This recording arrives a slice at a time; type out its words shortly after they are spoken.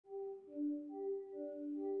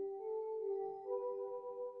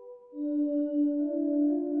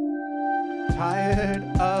tired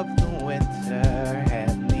of the winter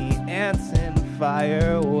and the ants in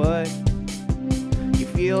firewood. You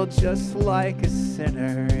feel just like a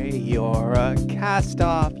sinner, you're a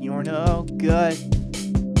cast-off, you're no good.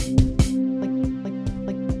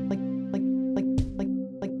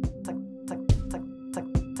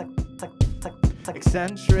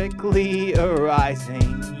 Eccentrically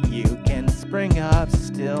arising, you can spring up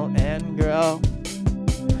still and grow.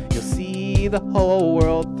 You'll see the whole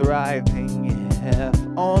world thriving if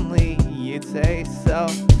only you'd say so.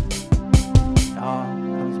 It all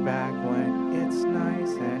comes back when it's nice,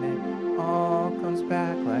 and it all comes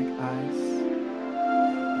back like ice.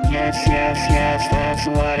 Yes, yes, yes, that's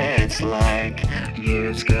what it's like.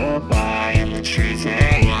 Years go by and the trees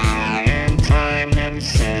they lie, and time never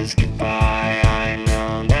says goodbye. I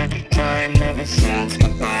know that time never says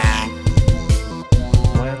goodbye.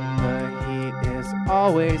 When the heat is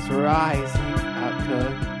always rising,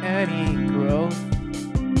 outcook any growth.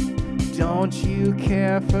 Don't you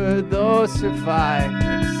care for those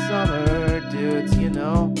surviving summer dudes, you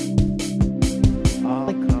know?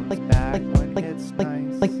 All comes back when it's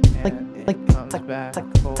nice, and it comes back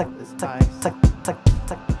cold as ice.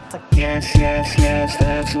 Yes, yes, yes,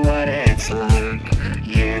 that's what it's like.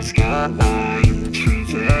 Years go by and the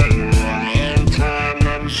trees they lie, and time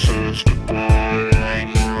never says goodbye. I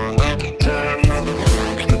know that time never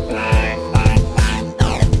says goodbye.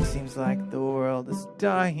 Seems like the world is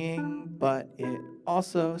dying, but it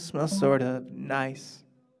also smells sort of nice.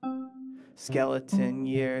 Skeleton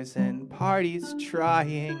years and parties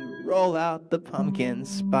trying, roll out the pumpkin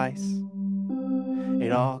spice.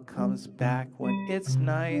 It all comes back when it's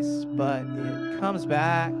nice, but it comes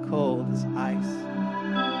back cold as ice.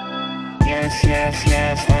 Yes, yes,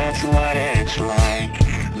 yes, that's what it's like.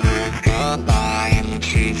 Years go by and the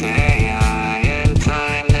trees they lie, and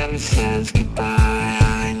time never says goodbye.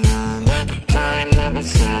 I know that time never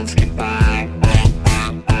says goodbye.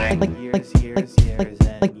 Years, years, years,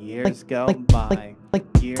 and years go by.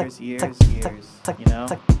 Years, years, years, you know?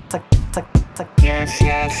 Yes,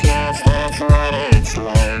 yes, yes, that's what it's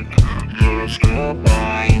like. Years go by.